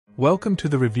Welcome to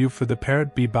the review for the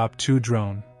Parrot Bebop 2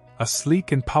 drone, a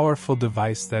sleek and powerful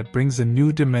device that brings a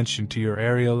new dimension to your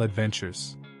aerial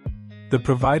adventures. The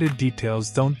provided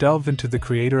details don't delve into the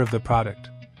creator of the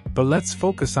product, but let's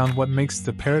focus on what makes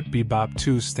the Parrot Bebop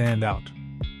 2 stand out.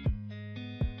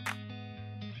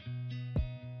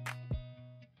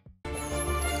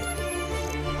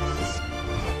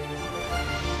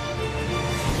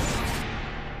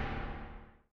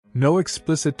 No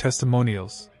explicit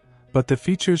testimonials, but the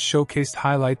features showcased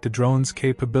highlight the drone's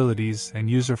capabilities and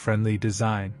user-friendly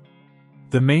design.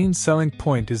 The main selling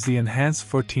point is the enhanced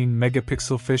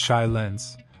 14-megapixel fisheye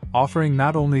lens, offering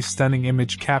not only stunning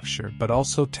image capture but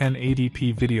also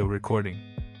 1080p video recording.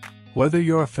 Whether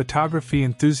you're a photography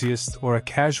enthusiast or a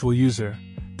casual user,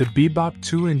 the Bebop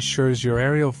 2 ensures your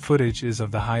aerial footage is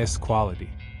of the highest quality.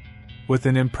 With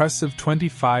an impressive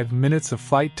 25 minutes of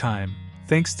flight time,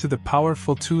 thanks to the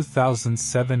powerful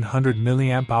 2,700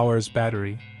 mAh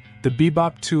battery, the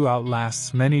Bebop 2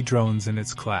 outlasts many drones in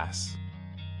its class.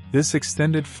 This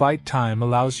extended flight time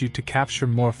allows you to capture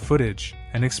more footage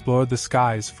and explore the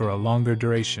skies for a longer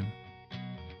duration.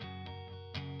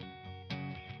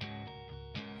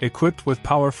 Equipped with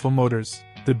powerful motors,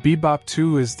 the Bebop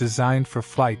 2 is designed for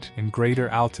flight in greater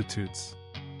altitudes.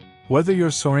 Whether you're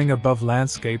soaring above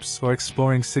landscapes or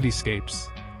exploring cityscapes,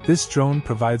 this drone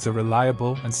provides a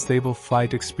reliable and stable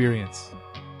flight experience.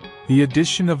 The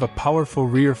addition of a powerful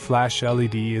rear flash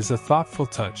LED is a thoughtful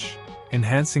touch,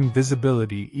 enhancing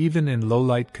visibility even in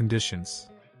low-light conditions.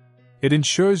 It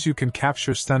ensures you can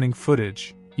capture stunning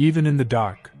footage, even in the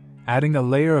dark, adding a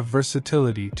layer of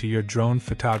versatility to your drone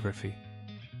photography.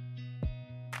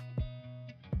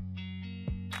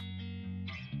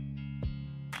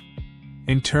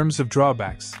 In terms of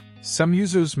drawbacks, some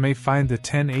users may find the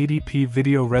 1080p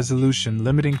video resolution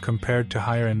limiting compared to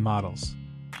higher-end models.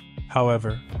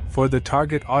 However, for the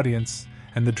target audience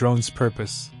and the drone's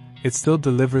purpose, it still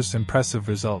delivers impressive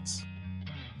results.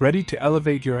 Ready to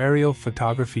elevate your aerial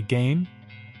photography game?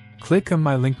 Click on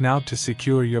my link now to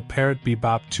secure your Parrot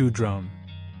Bebop 2 drone.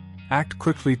 Act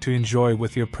quickly to enjoy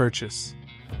with your purchase.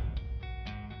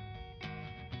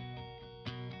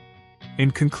 In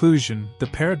conclusion, the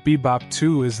Parrot Bebop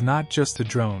 2 is not just a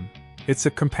drone, it's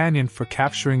a companion for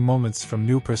capturing moments from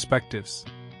new perspectives.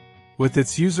 With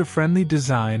its user-friendly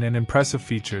design and impressive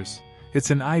features,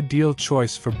 it's an ideal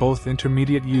choice for both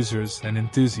intermediate users and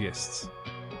enthusiasts.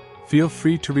 Feel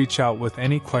free to reach out with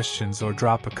any questions or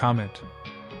drop a comment.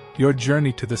 Your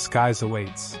journey to the skies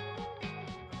awaits.